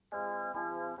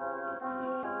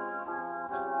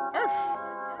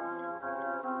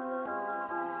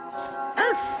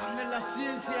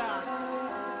paciencia.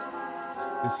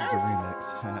 This is a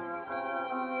remix.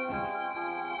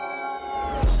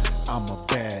 I'm a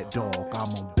bad dog, I'm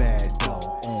a bad dog.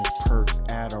 On perks,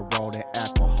 Adderall, and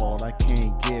alcohol. I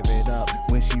can't give it up.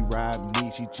 When she ride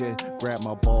me, she just grab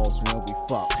my balls when we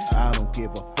fuck. I don't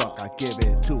give a fuck, I give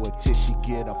it to her till she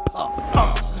get a pup.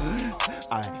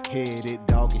 I hit it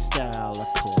doggy style, of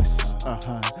course.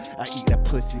 I eat that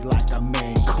pussy like a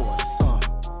main course.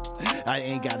 I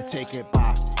ain't gotta take it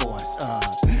by force.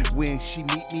 When she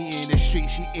meet me in the street,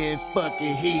 she in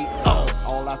fucking heat.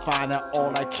 All I find out,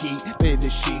 all I keep in the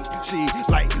sheet. She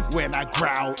like when I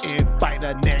growl and bite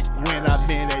her neck. When I'm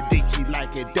in a dick, she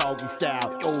like it doggy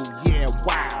style. Oh yeah,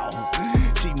 wow.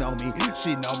 She know me,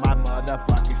 she know my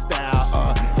motherfucking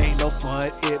style. Ain't no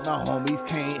fun if my homies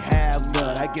can't have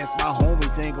none. I guess my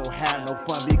homies ain't gon' have no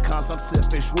fun because I'm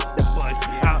selfish with the bus.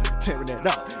 I'm tearing it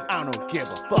up, I don't give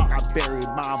a fuck. I bury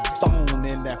my bone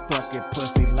in that fucking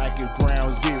pussy like it's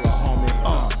ground zero, homie.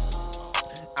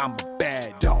 I'm a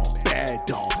bad dog,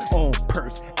 on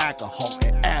perks, alcohol,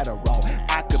 and Adderall.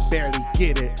 I could barely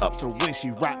get it up, so when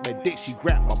she rock my dick, she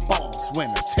grab my balls when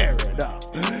I tear it up.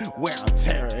 When I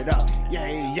tear it up,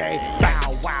 yay, yay,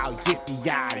 bow, wow, yippee,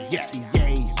 yay.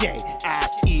 I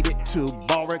eat it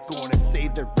tomorrow, gonna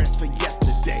save the rest for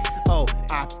yesterday.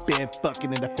 I've been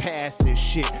fucking in the past and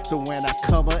shit, so when I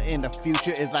come up in the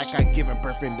future, it's like I giving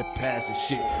birth in the past and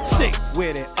shit. Sick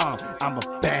with it, I'm a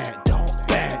bad dog,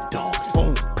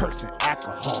 on perks and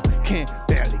alcohol, can't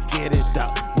barely get it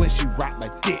up. When she rock my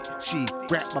dick, she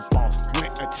grab my balls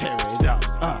when I tear it up.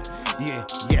 Yeah.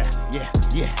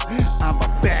 I'm a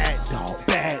bad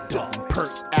dog,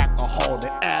 perks, alcohol,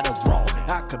 and Adderall.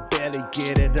 I could barely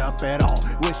get it up at all.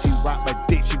 When she rock my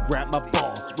dick, she grab my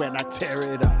balls when I tear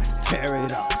it up.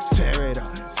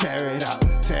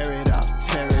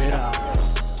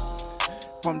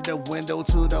 From the window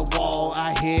to the wall,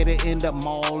 I hit it in the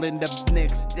mall. In the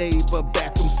next day, but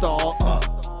bathroom stall.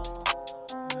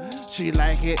 She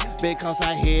like it because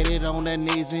I hit it on the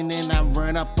knees, and then I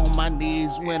run up on my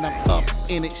knees when I'm up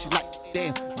in it. She like,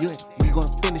 damn, we gonna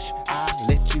finish. I'll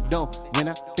let you know when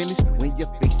I finish, when your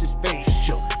face is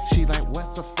facial. She like,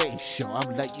 what's a facial?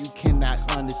 I'm like, you cannot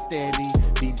understand me.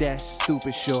 Be that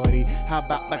stupid shorty. How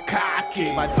about my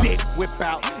cocky? My dick whip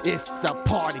out. It's a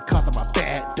party cause I'm a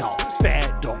bad dog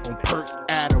on perks,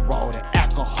 Adderall, and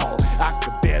alcohol. I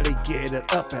could barely get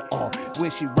it up at all. When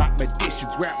she rock my dick, she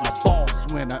grab my balls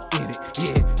when I'm in it.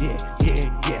 Yeah.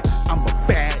 I'm a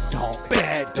bad dog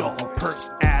on perks,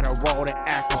 Adderall, and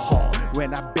alcohol.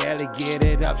 When I barely get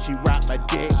it up, she rock my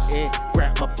dick and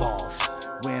grab my balls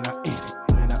when I'm in it.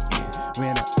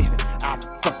 I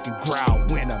fucking growl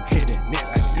when I'm hitting it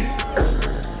like,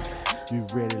 you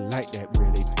really like that,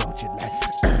 really, don't you like?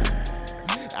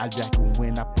 I like it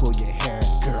when I pull your hair,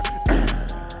 girl.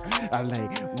 I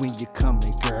like when you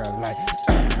coming, girl, like,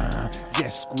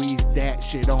 just squeeze that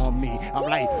shit on me. I'm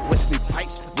like, Wesley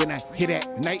Pipes when I hit at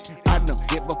night. I don't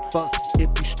give a fuck if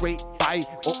you straight bite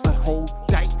or a whole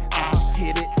dyke. I'll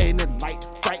hit it in the light,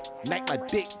 fright, like my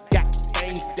dick got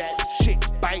things that shit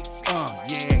bite.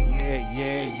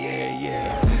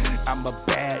 Yeah. I'm a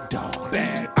bad dog,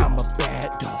 I'm on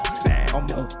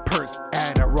perks,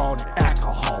 Adderall, and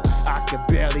alcohol. I can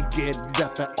barely get it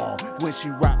up at all. When she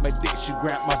rock my dick, she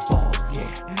grab my balls. Yeah.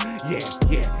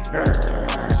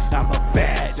 I'm a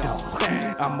bad dog,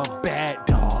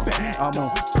 I'm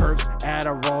on perks,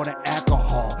 Adderall, and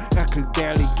alcohol. I could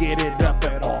barely get it up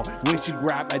at all. When she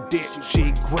grab my dick,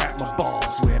 she grab my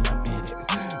balls when I'm in it.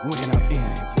 Yeah.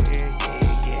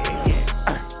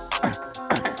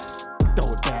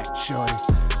 Throw it back, shorty.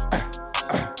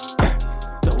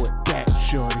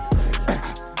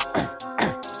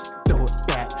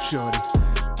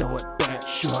 Throw it back,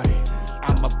 shorty.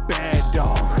 I'm a bad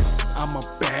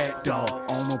dog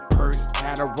on the perks,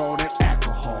 Adderall, and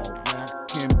alcohol. I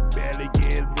can barely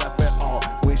get it up at all.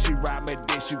 When she ride my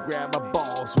dick, she grab my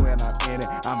balls when I'm in it.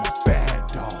 I'm a bad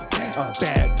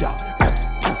dog.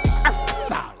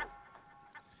 Solid.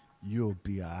 You'll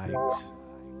be alright.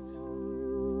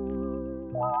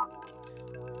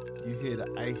 You hear the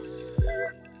ice.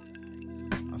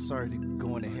 I'm sorry to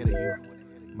go on ahead of you.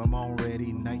 My mom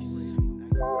already nice.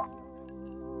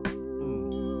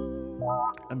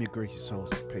 I'm your gracious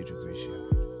host, Pedro Gracia.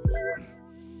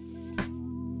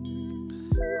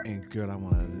 And girl, I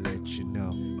wanna let you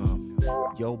know,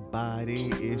 your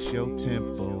body is your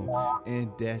temple,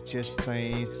 and that's just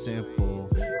plain simple.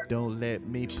 Don't let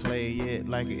me play it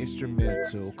like an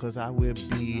instrumental, cause I will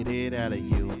beat it out of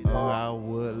you. I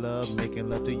would love making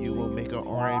love to you, or make an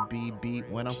R&B beat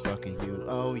when I'm fucking you.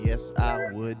 Oh yes,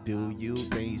 I would do you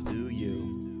things to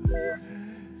you.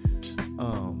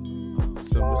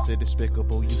 Some would say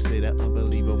despicable, you say that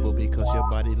unbelievable because your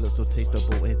body looks so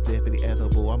tasteable and definitely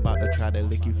edible. I'm about to try to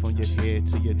lick you from your head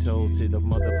to your toe to the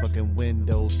motherfucking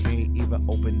window. Can't even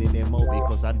open it anymore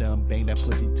because I done banged that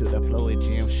pussy to the floor and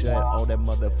jammed shut all that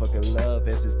motherfucking love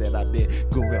essence that I been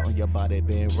going on your body,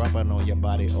 been rubbing on your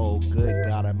body. Oh, good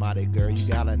God Almighty, girl, you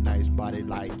got a nice body,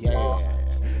 like yeah.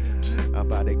 I'm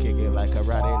about to kick it like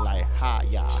karate, like ha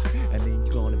ya. And then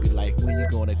you gonna be like, when you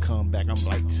gonna come back? I'm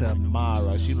like,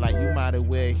 tomorrow. She like, you might as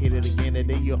well hit it again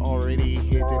today. You already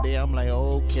hit today. I'm like,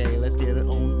 okay, let's get it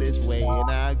on this way.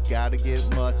 And I gotta get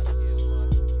much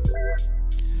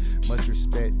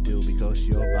respect, dude, because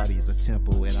your body is a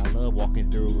temple, and I love walking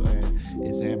through and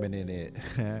examining it.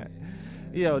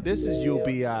 Yo, this is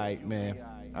UBI, man.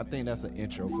 I think that's an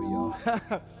intro for y'all.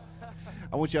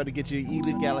 I want y'all to get your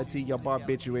illegality, your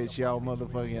barbiturates, y'all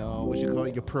motherfucking, what you call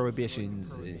it, your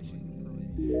prohibitions.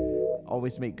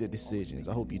 Always make good decisions.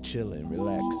 I hope you're chilling,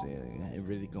 relaxing, and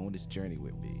really go on this journey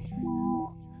with me.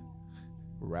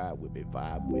 Ride with me,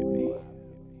 vibe with me.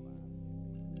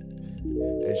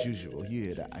 As usual, you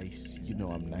hear the ice, you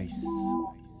know I'm nice.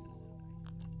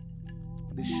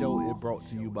 This show is brought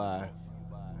to you by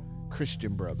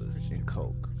Christian Brothers and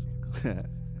Coke.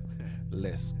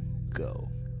 Let's go.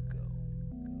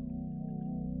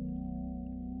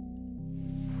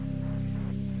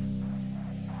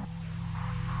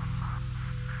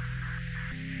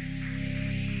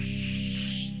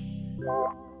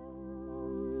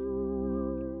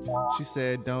 She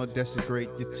said, don't desecrate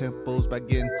your temples by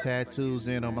getting tattoos.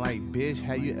 And I'm like, bitch,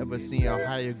 have you ever seen a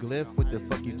hieroglyph? What the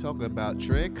fuck you talking about,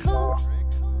 trick? So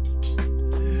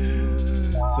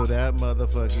that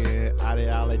motherfucking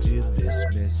ideology is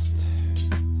dismissed.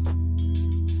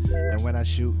 And when I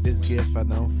shoot this gift, I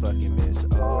don't fucking miss.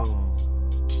 Oh,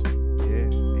 yeah,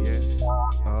 yeah,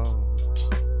 oh,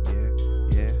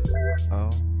 yeah, oh.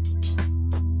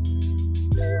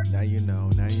 Now you know,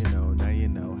 now you know, now you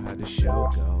know how the show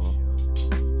go.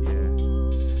 Yeah,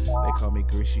 they call me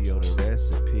Grishio, the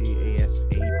recipe,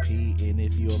 ASAP. And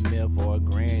if you a MILF or a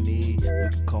granny, you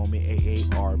can call me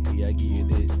AARP. I give you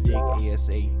this dick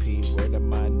ASAP. Word of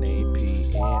my name,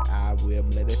 P, and I will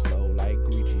let it flow like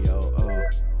Grishio.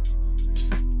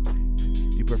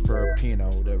 You prefer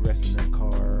Pinot, the rest of them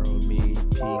call me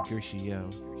P Grishio.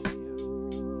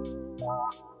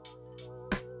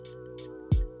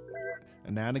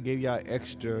 And now I gave y'all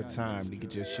extra time to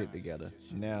get your shit together.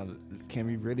 Now, can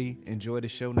we really enjoy the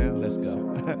show now? Let's go.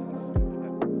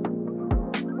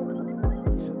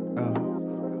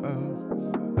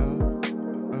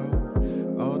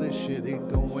 All this shit is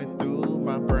going through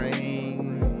my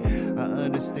brain. I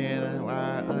understand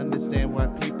why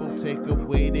people take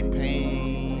away their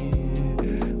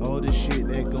pain. All this shit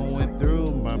that going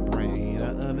through my brain.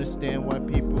 I understand why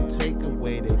people take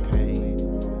away their pain.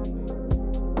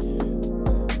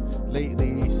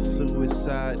 Lately,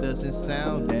 suicide doesn't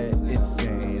sound that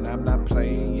insane. I'm not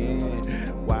playing.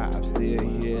 Why I'm still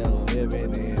here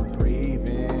living and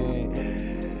breathing,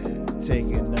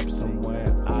 taking up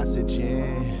someone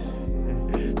oxygen.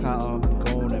 How I'm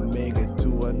gonna make it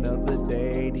to another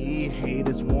day. These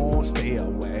haters won't stay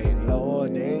away.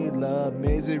 Lord, they love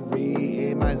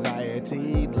misery and my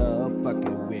anxiety. Love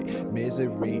fucking with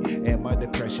misery and my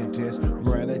depression just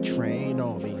run a train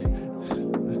on me.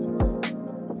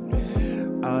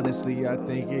 Honestly, I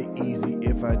think it easy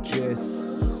if I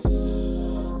just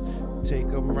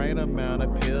take a right amount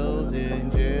of pills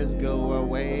and just go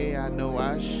away. I know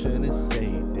I shouldn't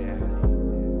say that,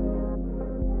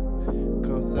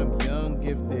 cause I'm young,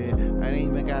 gifted, I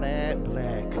ain't even gotta act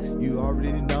black. You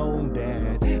already know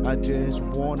that. I just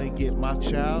wanna get my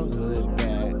childhood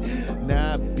back.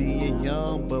 Not being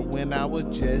young, but when I was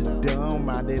just dumb,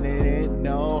 I didn't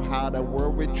know how the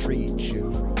world would treat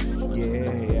you.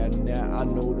 Yeah, now I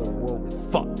know the world will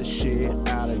fuck the shit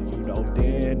out of you. No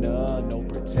dinner, no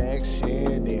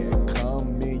protection. They're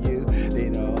coming you. They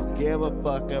don't give a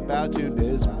fuck about you.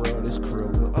 This world is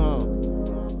cruel.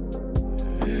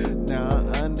 Now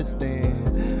I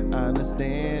understand,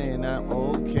 and I'm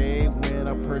okay when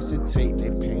a person take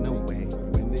their pain away.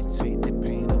 When they take their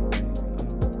pain away.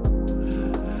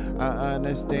 I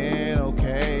understand,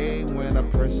 okay, when a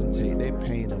person take their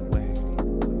pain away.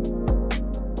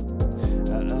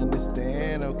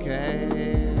 Understand,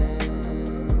 okay.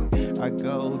 I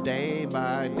go day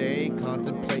by day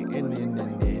contemplating in the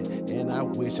net, and I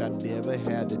wish I never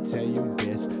had to tell you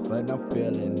this, but I'm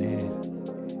feeling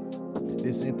it.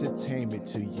 This entertainment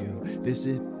to you, this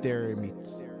is therapy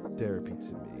to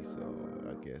me. So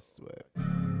I guess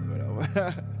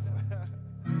whatever.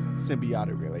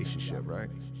 Symbiotic relationship, right?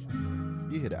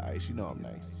 You hear the ice, you know I'm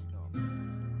nice.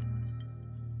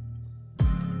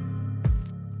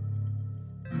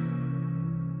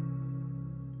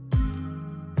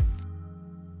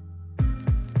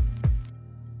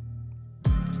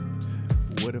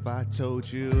 if I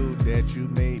told you that you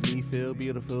made me feel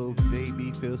beautiful, made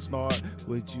me feel smart?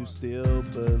 Would you still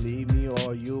believe me,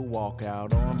 or you walk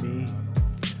out on me?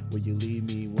 Will you leave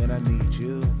me when I need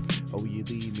you, or will you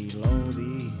leave me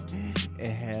lonely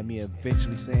and have me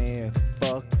eventually saying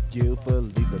fuck you for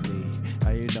leaving me?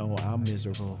 You know I'm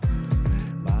miserable,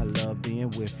 but I love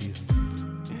being with you.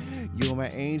 You're my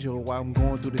angel while I'm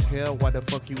going through this hell. Why the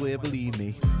fuck you ever leave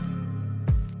me?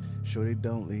 Shorty,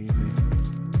 don't leave me.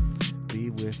 Be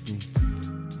with me.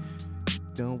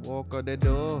 Don't walk out that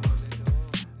door.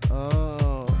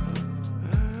 Oh,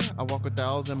 I walk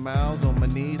 1,000 miles on my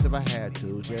knees if I had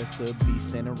to, just to be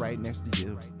standing right next to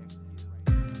you.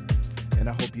 And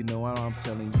I hope you know I'm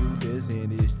telling you this,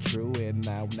 and it's true. And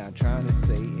I'm not trying to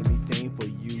say anything for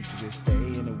you to just stay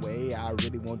in a way. I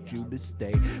really want you to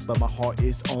stay, but my heart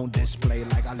is on display.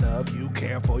 Like I love you,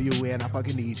 care for you, and I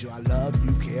fucking need you. I love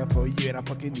you, care for you, and I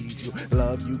fucking need you.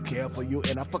 Love you, care for you,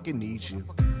 and I fucking need you.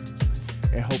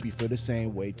 And hope you feel the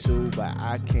same way too. But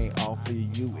I can't offer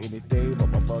you anything but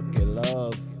my fucking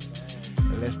love.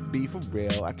 Let's be for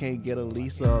real, I can't get a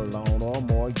lease, a loan, or a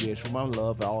mortgage for my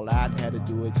love. All I had to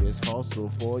do is just hustle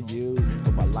for you,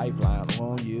 put my lifeline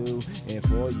on you, and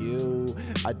for you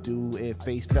I do and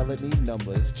face felony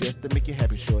numbers just to make you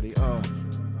happy, shorty. And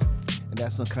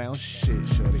that's some clown shit,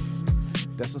 shorty.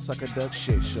 That's some sucker duck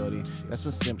shit, shorty. That's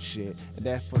some simp shit. And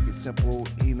that fucking simple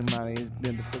eating mind ain't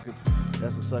been the fucking.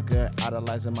 That's a sucker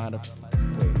idolizing mind of.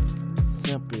 Wait,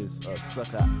 simp is a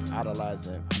sucker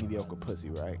idolizing mediocre pussy,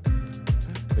 right?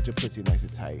 But your pussy nice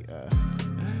and tight,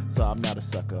 so I'm not a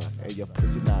sucker, and your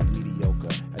pussy not mediocre.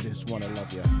 I just wanna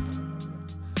love ya.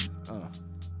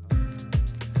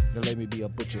 Now let me be a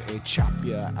butcher and chop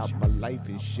ya out my life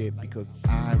and shit, because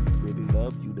I really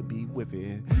love you to be with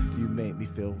it. You make me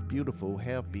feel beautiful,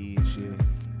 happy and shit.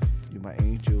 You my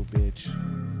angel, bitch.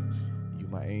 You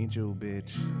my angel,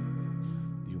 bitch.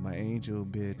 You my angel,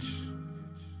 bitch.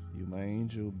 You my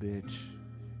angel, bitch.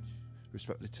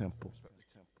 Respect the temple.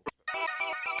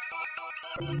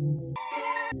 I'm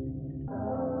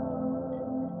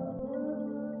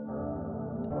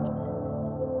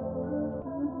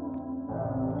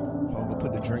gonna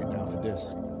put the drink down for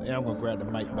this, and I'm gonna grab the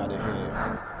mic by the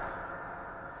head.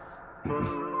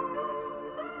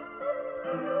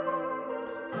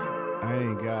 I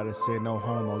ain't gotta say no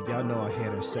homo, y'all know I'm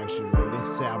heterosexual. They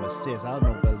say I'm a cis, I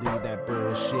don't believe that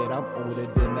bullshit. I'm older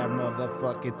than that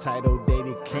motherfucking title they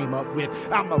came up with.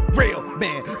 I'm a real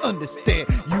man, understand,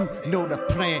 you know the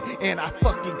plan. And I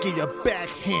fucking give you a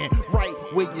backhand right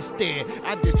where you stand.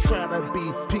 I just try to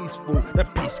be peaceful, the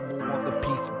peaceful want the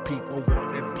peaceful people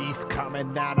want the beast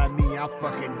coming out of me. I'll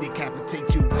fucking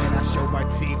decapitate you when I show my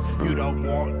teeth. You don't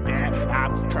want that,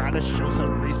 I'm trying to show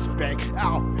some respect.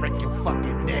 I'll break your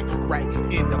fucking neck right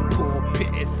in the pulpit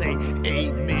and say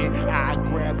amen. I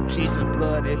grab Jesus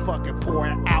blood and fucking pour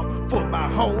it out for my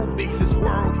homies. This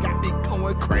world got me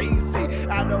going crazy,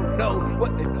 I don't know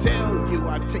what to tell you.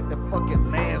 I take the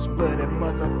fucking lamb's blood and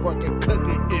motherfucking cook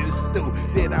it in stew,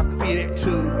 then I feed it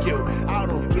to you. I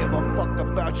don't give a fuck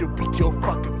about you, beat your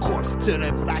fucking corpse to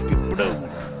the black and blue.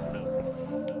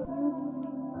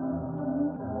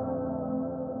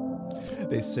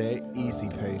 They say easy,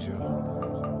 Pedro.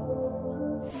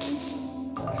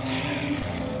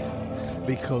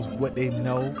 Because what they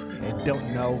know and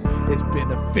don't know is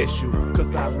beneficial.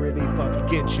 Cause I really fucking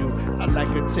get you. I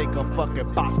like to take a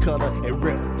fucking box cutter and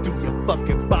rip through your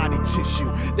fucking body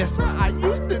tissue. That's how I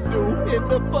used to do in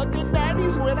the fucking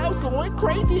 90s when I was going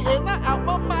crazy and I out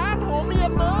my mind, homie. I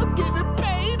love giving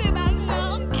pain and I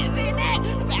love giving it. I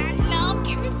love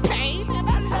giving pain and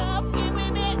I love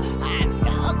giving it. I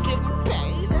love giving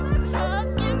pain and I love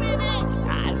giving it.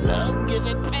 I love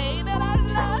giving pain and I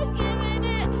love giving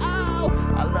it. Oh,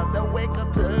 I love to wake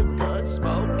up to gun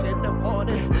smoke in the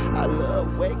morning. I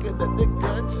love waking up to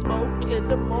gun smoke in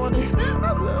the morning.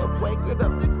 I love waking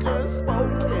up to gun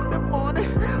smoke in the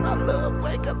morning. I love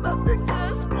waking up to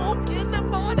gun smoke in the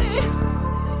morning.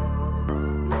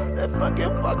 That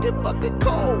fucking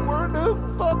cold word to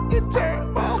fucking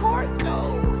turn my heart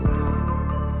cold.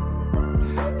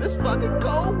 This fucking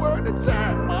cold word to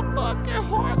turn my fucking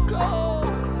heart cold.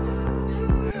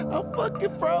 I'm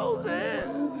fucking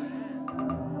frozen.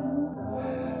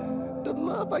 The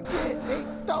love I get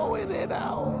ain't throwing it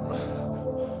out.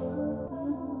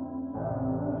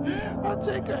 I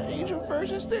take an angel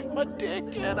first and stick my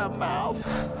dick in her mouth.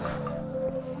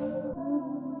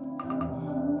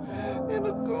 And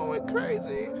I'm going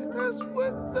crazy. That's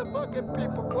what the fucking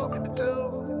people want me to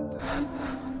do.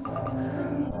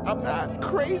 I'm not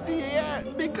crazy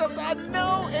yet because I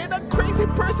know and a crazy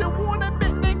person won't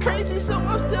admit they're crazy, so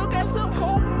I still got some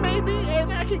hope maybe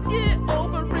and I can get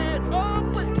over it.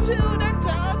 Up until that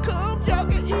time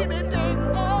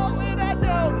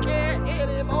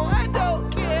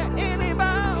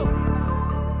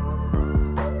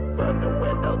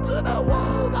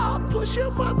push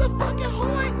your motherfucking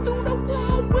heart through the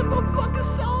wall with a fucking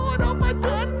sword on my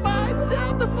gun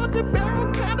myself. The fucking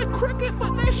barrel kinda crooked,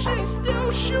 but that shit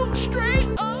still shoot straight.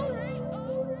 Oh.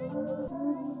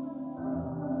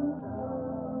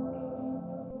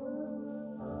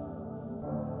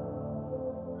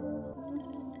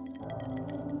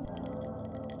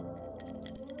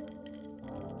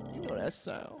 You know that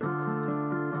sound.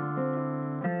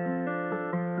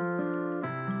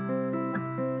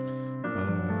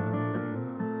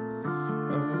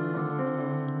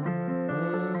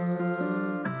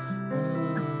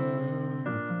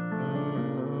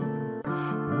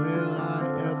 Will I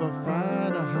ever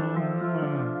find a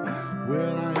home?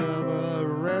 Will I ever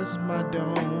rest my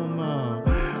dome?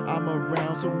 I'm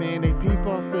around so many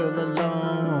people, I feel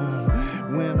alone.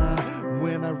 When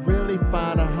I really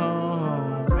find a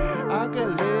home, I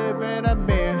could live in a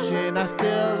mansion, I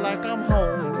still like I'm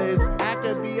homeless. I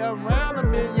could be around a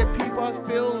million people, I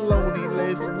feel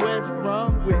loneliness. What's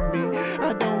wrong with me?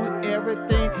 I don't ever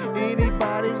think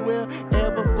anybody will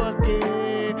ever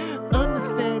fucking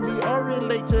understand me or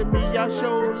relate to me. Y'all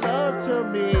show love to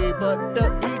me, but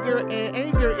the eager and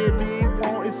anger in me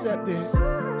won't accept it.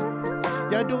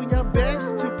 Y'all doing your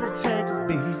best to protect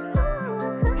me,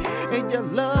 and your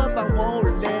love, I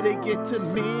won't let it get to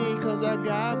me, cause I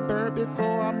got burned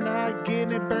before, I'm not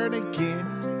getting burned again.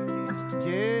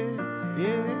 Yeah.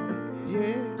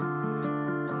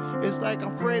 It's like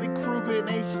I'm Freddy Krueger and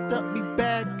they stuck me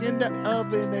back in the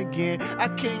oven again. I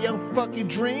kill your fucking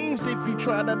dreams if you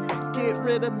try to get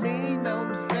rid of me. Know what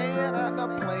I'm saying? I'm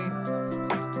not playing.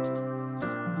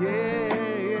 Yeah.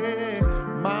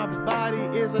 My body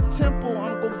is a temple,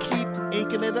 I'm gonna keep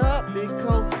inking it up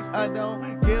because I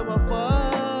don't give a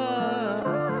fuck.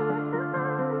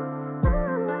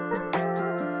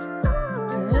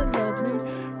 You can love me,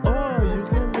 or you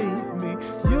can leave me.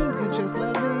 You can just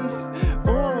love me,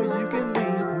 or you can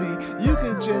leave me. You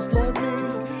can just love me,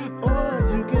 or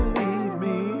you can leave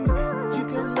me. You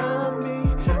can love me,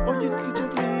 or you can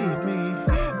just leave me.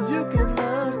 You can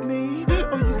love me,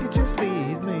 or you can just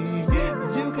leave me.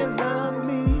 You can love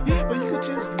me, or you can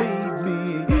just leave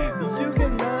me. You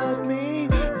can love me,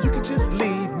 you can just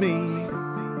leave me.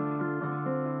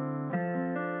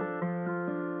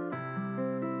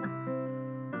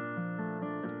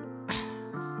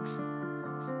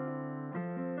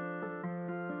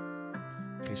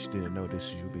 In case you didn't know, this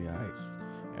is You Be Alright,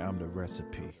 and I'm the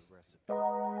recipe.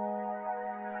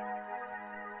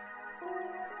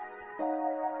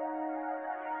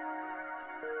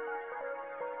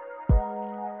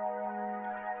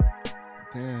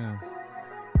 Damn.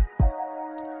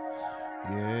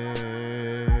 Yeah.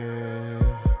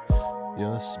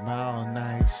 Your smile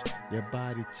nice, your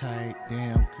body tight.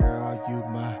 Damn girl, you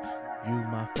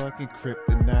my fucking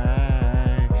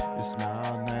kryptonite. Your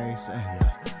smile nice and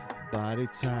your body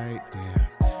tight. Damn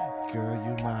girl,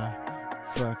 you my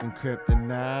fucking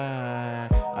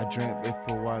kryptonite. I drink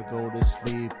before I go to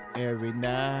sleep every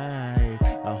night.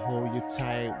 I hold you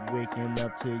tight, waking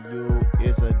up to you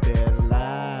is a dead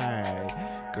lie.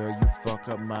 Girl, you fuck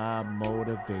up my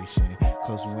motivation,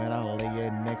 cause when I lay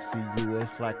it next to you,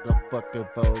 it's like a fucking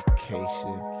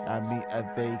vocation. I mean a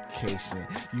vacation.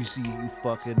 You see, you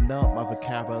fucking up my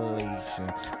vocabulation.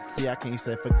 See, I can't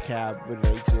say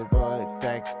vocabulation, but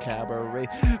that cabaret.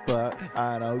 But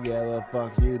I don't give a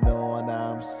fuck, you know what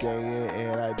I'm saying,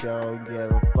 and I don't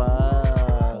give a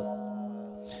fuck.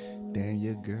 Damn,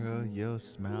 your girl, your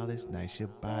smile is nice, your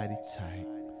body tight.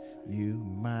 You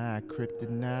my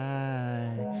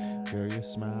kryptonite. Girl, your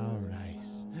smile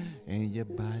nice and your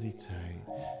body tight.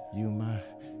 You my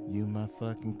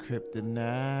fucking kryptonite.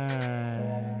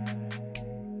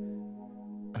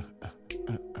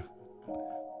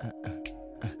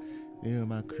 You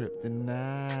my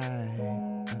kryptonite.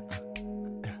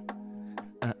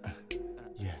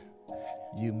 Yeah.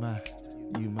 You my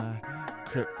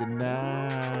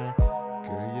kryptonite.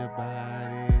 Girl, your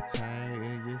body tight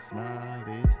and your smile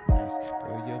is nice.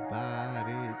 Girl, your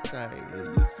body tight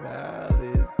and your smile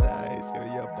is nice. Girl,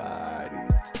 your body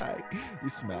tight, your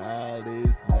smile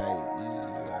is nice.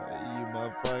 You my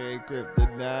fucking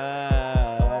kryptonite.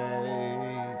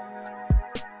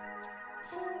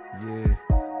 Yeah,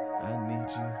 I need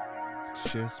you to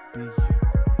just be you.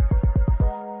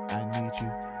 I need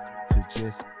you to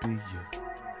just be you.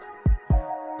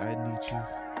 I need you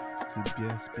to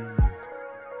just be you.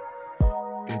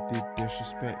 If they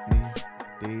disrespect me,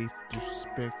 they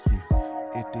disrespect you.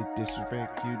 If they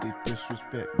disrespect you, they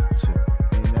disrespect me too.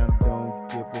 And I don't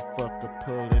give a fuck of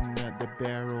pulling at the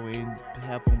barrel and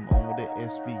have them on the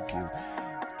SVU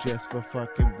just for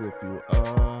fucking with you.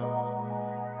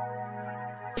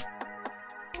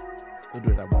 We'll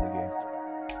do that one again.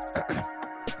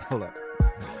 Hold up.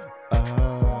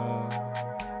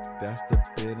 That's the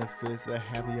benefits of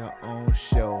having your own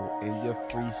show. And your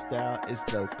freestyle is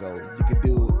loco. You can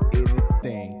do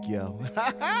anything, yo.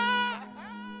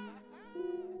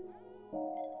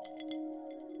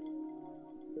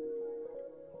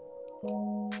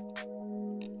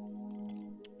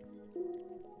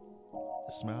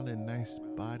 Smiling nice,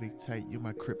 body tight, you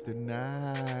my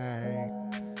kryptonite.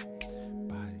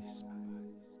 Body smile.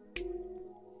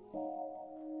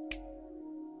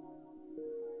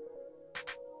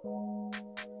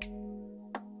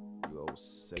 You old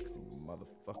sexy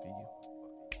motherfucker, you.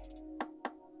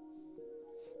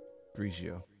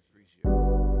 Grigio.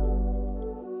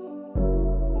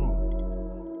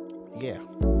 Yeah.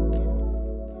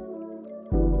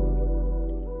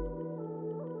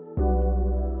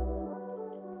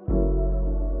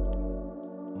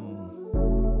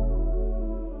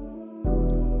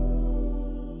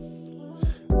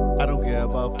 I don't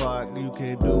give a fuck, you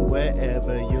can do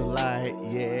whatever you like,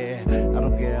 yeah. I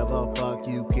don't give a fuck,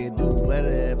 you can do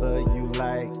whatever you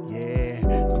like, yeah.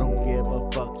 I don't give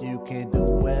a fuck, you can do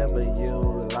whatever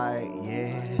you like,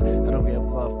 yeah. I don't give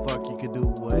a fuck, you can do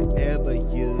whatever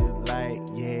you like,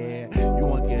 yeah. You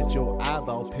wanna get your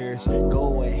eyeball pierced,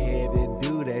 go ahead and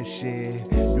do that shit.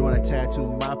 You wanna tattoo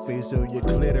my face on your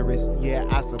clitoris, yeah,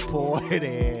 I support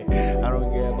it. I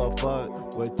don't give a fuck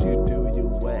what you do, you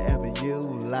whatever you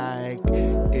like.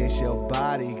 It's your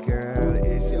body, girl,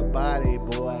 it's your body,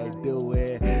 boy, do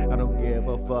it. I don't give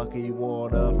a fuck, you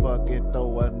wanna fucking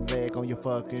throw a leg on your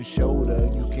fucking shoulder.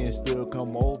 You can still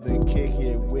come over and kick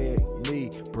it with me,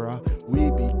 bruh.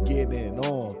 We be getting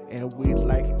on, and we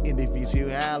like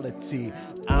individuality.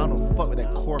 I don't fuck with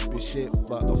that corporate shit,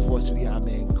 but unfortunately I'm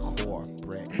in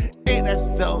corporate. Ain't that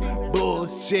some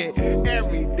bullshit?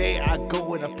 Every day I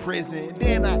go in a prison,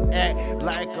 then I act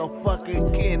like a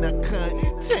fucking in a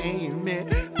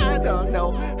containment. I don't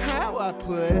know how I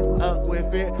put up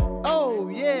with it. Oh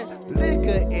yeah,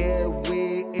 liquor and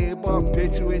weed and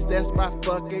barbiturates, that's my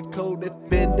fucking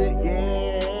co-defendant.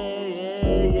 Yeah.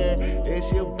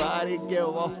 It's your body, give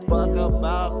a fuck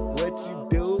about what you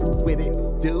do with it,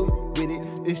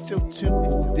 It's your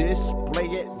temple, display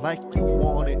it like you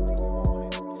want it.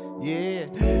 Yeah,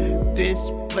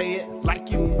 display it like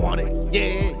you want it.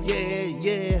 Yeah.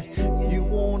 You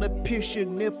wanna pierce your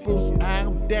nipples,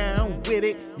 I'm down with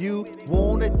it. You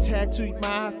wanna tattoo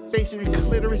my face and your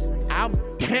clitoris, I'm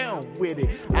down with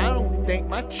it. I don't think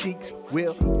my cheeks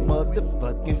will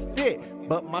motherfucking fit,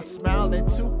 but my smiling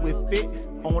tooth will fit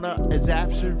on a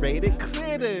exaggerated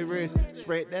clitoris.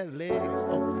 Spread that legs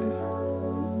open.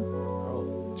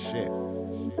 Oh shit.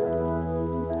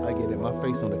 I get it, my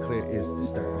face on the clear is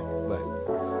disturbing, but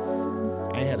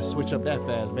I ain't had to switch up that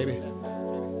fast, baby.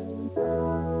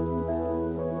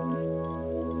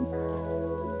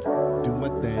 Do my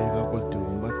thing, I'm gonna do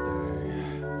my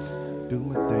thing. Do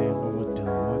my thing, I'm gonna do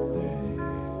my thing.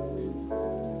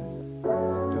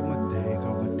 Do my thing, I'm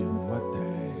gonna do my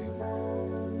thing.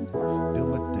 Do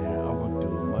my thing, I'm gonna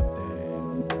do my thing.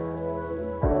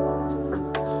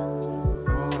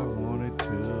 All I wanna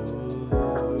do,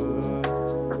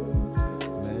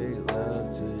 make love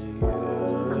to you.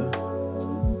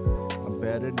 I'm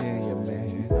better than you,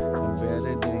 man. I'm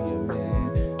better than you, man.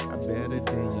 I'm better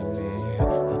than you, man. I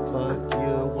fuck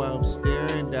you while I'm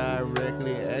staring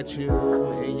directly at you.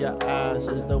 In your eyes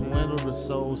is the window of the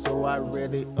soul, so I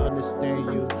really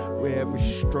understand you. With every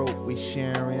stroke we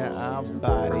sharing our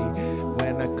body.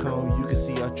 When I come, you can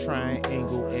see a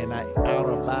triangle in our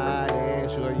outer body.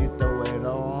 Sure, you throw it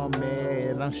on me,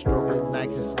 and I'm stroking nice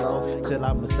and slow till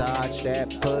I massage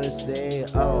that pussy.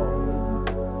 Oh.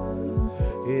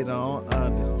 It don't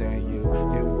understand you.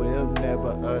 It will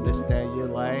never understand you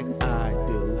like I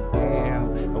do.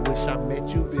 Damn, I wish I met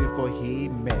you before he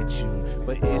met you.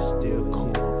 But it's still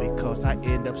cool because I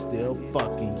end up still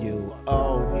fucking you.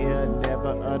 Oh, he'll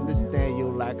never understand you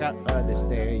like I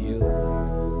understand you.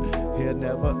 He'll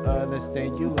never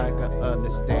understand you like I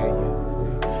understand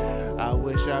you. I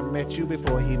wish I met you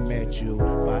before he met you,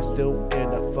 but I still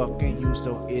end up fucking you,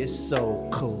 so it's so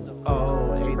cool.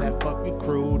 Oh, ain't that fucking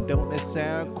cruel? Don't it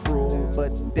sound cruel?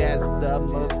 But that's the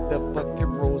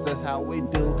motherfucking rules of how we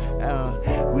do.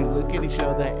 We look at each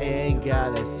other and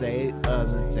gotta say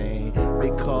other thing,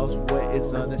 because what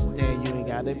is understand, you ain't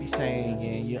gotta be saying,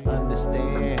 you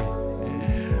understand.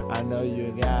 I know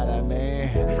you got a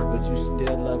man, but you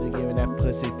still love to giving that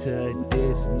pussy to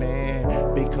this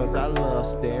man. Because I love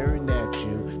staring at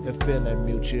you, the feeling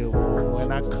mutual.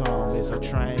 When I come, it's a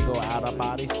triangle out of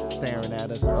body staring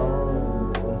at us. Oh,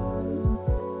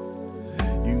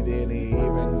 you didn't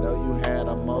even know you had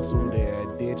a muscle there,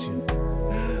 did you?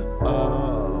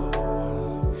 Oh,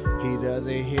 He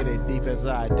doesn't hit it deep as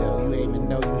I do. You ain't even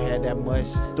know you had that much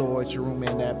storage room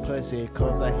in that pussy.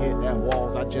 Cause I hit that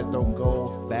walls, I just don't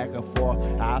go back and forth.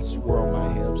 I swirl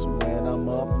my hips when I'm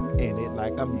up in it,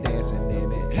 like I'm dancing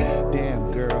in it.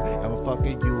 Damn girl, am I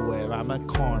fucking you if I'm a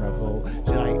carnival?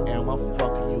 She like, am I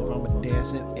fucking you if I'm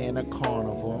dancing in a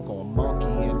carnival? I'm going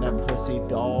monkey in that pussy,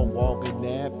 dog walking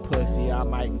that pussy. I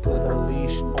might put a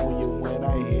leash on you when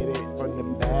I hit it from the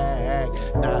back.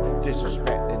 Not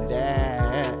disrespecting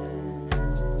that,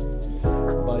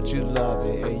 but you love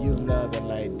it, and you love it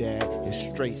like that. It's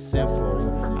straight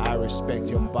simple. I respect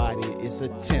your body, it's a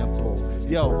temple.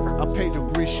 Yo, I'm Pedro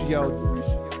Grishio.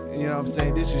 You know what I'm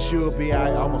saying? This is UBI.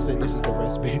 I almost said this is the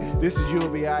recipe. This is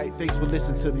UBI. Thanks for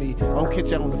listening to me. I'll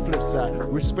catch you on the flip side.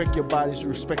 Respect your bodies,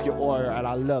 respect your oil, and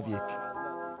I love you.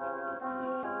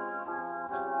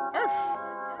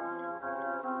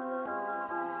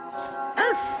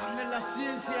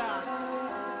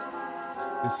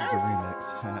 This is a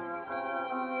remix.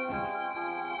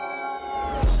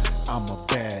 I'm a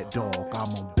bad dog,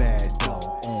 I'm a bad dog.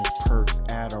 On perks,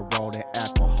 Adderall, and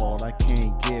alcohol, I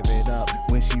can't give it up.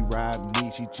 When she ride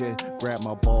me, she just grab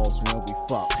my balls when we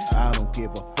fuck. I don't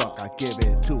give a fuck, I give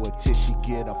it to her till she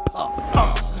get a pup.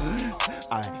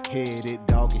 I hit it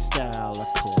doggy style, of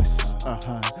course. I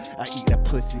eat that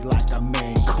pussy like a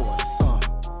main course.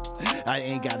 I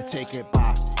ain't gotta take it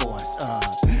by force.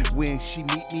 When she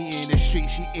meet me in the street,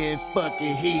 she in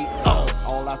fucking heat.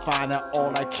 All I find out,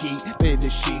 all I keep in the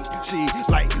sheet. She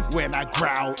like when I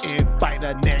growl and bite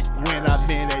her neck. When I'm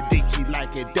in a dick, she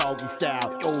like it doggy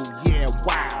style. Oh yeah,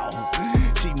 wow.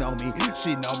 She know me,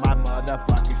 she know my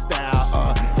motherfucking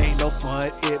style. Ain't no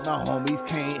fun if my homies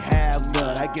can't have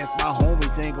none. I guess my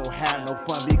homies ain't gon' have no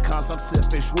fun because I'm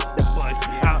selfish with the bus.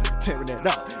 I'm tearing it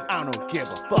up, I don't give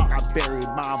a fuck. I bury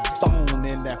my bone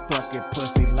in that fucking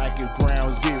pussy like it's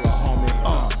ground zero, homie.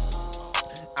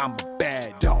 I'm a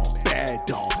bad dog,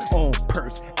 on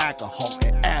perks, alcohol,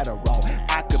 and Adderall.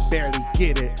 I could barely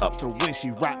get it up, so when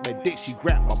she rock my dick, she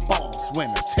grab my balls when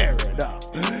I tear it up.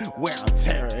 When I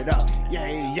tear it up,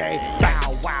 yay, yay,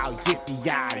 bow, wow, yippee,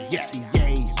 yay.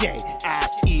 I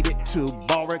eat it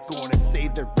tomorrow, gonna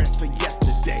save the rest for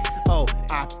yesterday.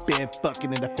 I've been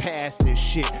fucking in the past and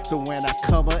shit, so when I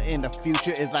come up in the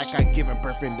future, it's like I giving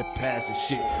birth in the past and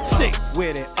shit. Sick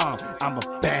with it, I'm a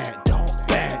bad dog,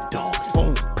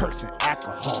 on perks and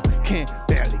alcohol, can't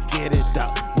barely get it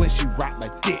up. When she rock my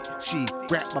dick, she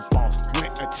grab my balls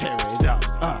when I tear it up.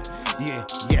 Yeah.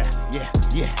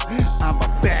 I'm a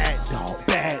bad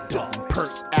dog,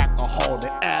 perks, alcohol, and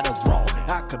Adderall.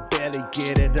 I could barely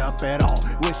get it up at all.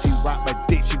 When she rock my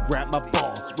dick, she grab my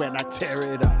balls when I tear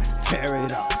it up.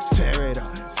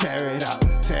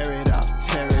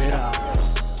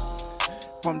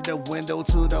 From the window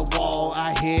to the wall,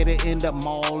 I hit it in the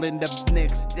mall, in the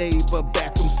next day, but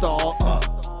bathroom stall.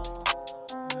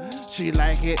 She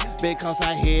like it because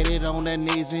I hit it on the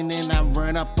knees, and then I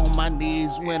run up on my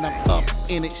knees when I'm up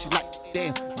in it. She like,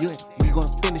 damn, we gonna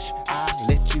finish. I'll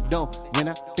let you know when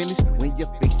I finish, when your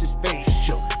face is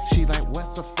facial. She like,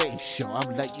 what's a facial?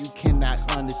 I'm like, you cannot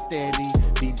understand me.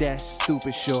 Be that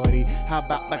stupid shorty. How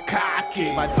about my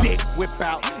cocky? My dick whip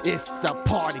out. It's a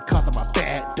party cause I'm a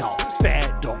bad dog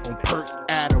on perks,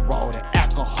 Adderall, and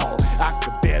alcohol. I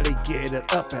could barely get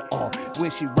it up at all. When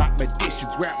she rock my dick, she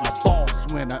grab my balls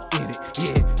when I'm in it.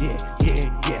 Yeah.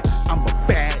 I'm a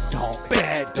bad dog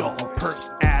on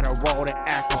perks, Adderall, and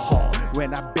alcohol.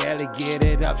 When I barely get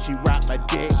it up, she rock my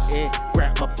dick and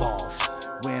grab my balls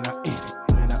when I'm in it.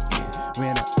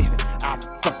 I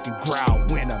fucking growl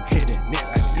when I'm hitting it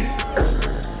like,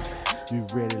 you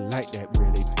really like that,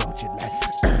 really, don't you like?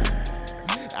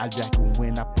 I like it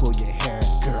when I pull your hair,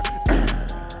 girl.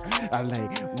 I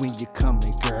like when you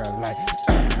coming, girl, like,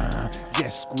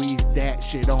 just squeeze that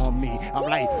shit on me. I'm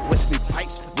like, what's me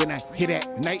pipes when I hit at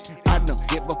night? I don't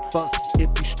give a fuck if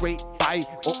you straight bite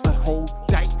or a whole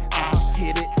dike. I'll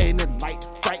hit it in the light,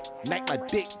 fright, like my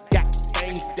dick got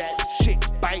things that shit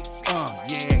bite.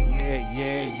 Yeah.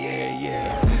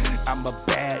 I'm a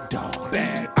bad dog,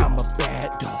 I'm a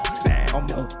bad dog. I'm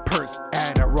on perks,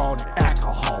 Adderall, and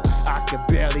alcohol. I can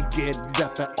barely get it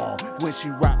up at all. When she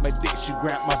rock my dick, she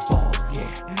grab my balls.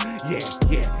 Yeah.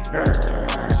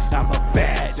 I'm a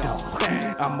bad dog.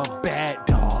 I'm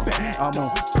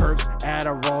on perks,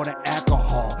 Adderall, and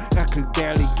alcohol. I could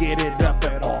barely get it up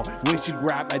at all. When she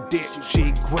grab my dick,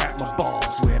 she grab my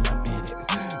balls when I'm in it.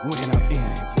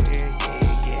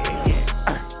 Yeah.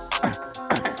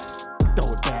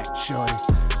 Throw it back, shorty.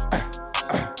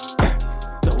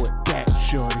 Throw it back,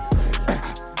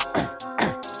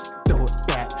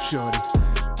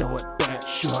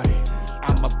 shorty.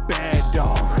 I'm a bad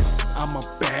dog.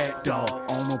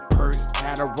 On the perks,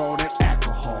 Adderall,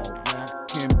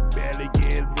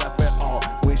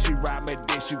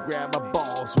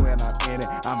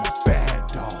 I'm a bad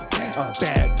dog, a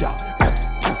bad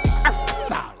dog.